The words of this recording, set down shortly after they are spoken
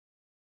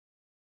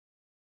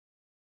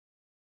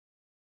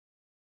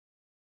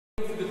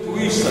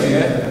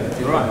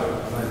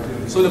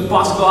So the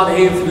pass guard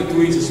here for the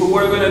tweezers. So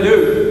what we're gonna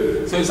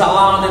do? So it's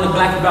allowed in the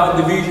black belt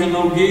division,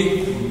 no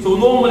gi. So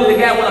normally the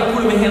guy, when I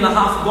put him in here in a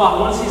half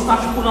guard, once he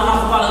starts to put a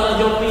half guard, I'm gonna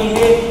jump in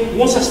here.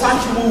 Once I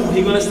start to move,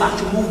 he's gonna start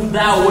to move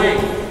that way.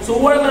 So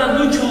what I'm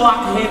gonna do to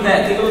lock him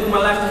there, take a look at my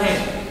left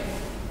hand.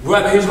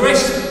 Grab his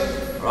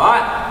wrist,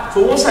 right?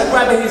 So once I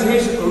grab his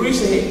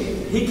wrist here,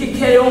 he can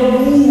carry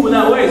on moving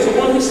that way. So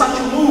when he starts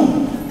to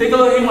move, take a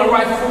look at my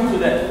right foot to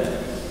that.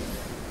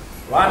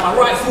 Right, my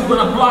right foot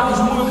gonna block his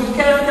movement.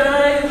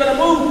 He's gonna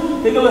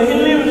move. Take a look, he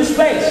leaving the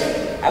space.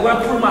 I'm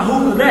gonna put my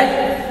hook to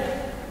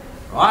that.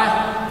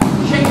 Right?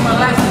 Check my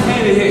left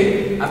hand in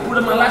here. I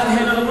put my left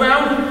hand on the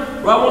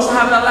ground. Right, once I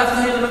have that left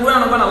hand on the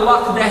ground, I'm gonna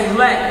lock that his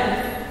leg.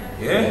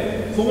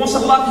 Yeah? So once I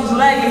lock his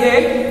leg in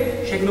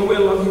here, check the way I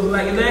lock his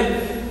leg in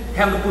there.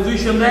 Have the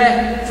position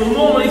there. So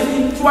normally if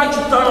he try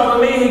to turn over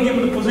me, he give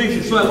me the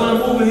position. So I'm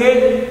gonna move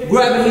here,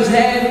 grabbing his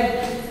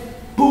head,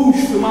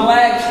 push with my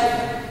legs,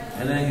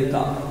 and then hit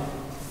up.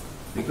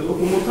 Take a look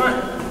one more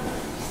time.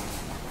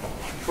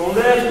 From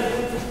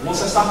there,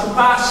 once I start to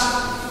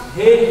pass,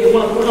 here you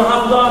wanna put a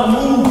half guard,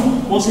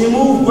 move. Once he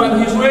move, grab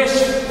his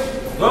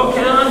wrist. Go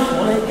carry on,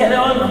 when he carry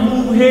on,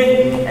 move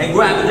here and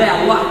grab it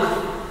there,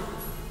 lock.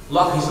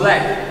 Lock his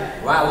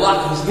leg. Right,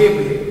 lock his hip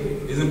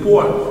here. It's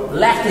important.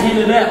 Left hand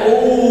in there,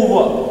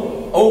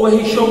 over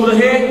his shoulder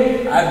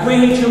here. I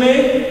bring it to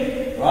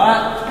me,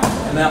 right?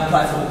 And then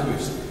apply for the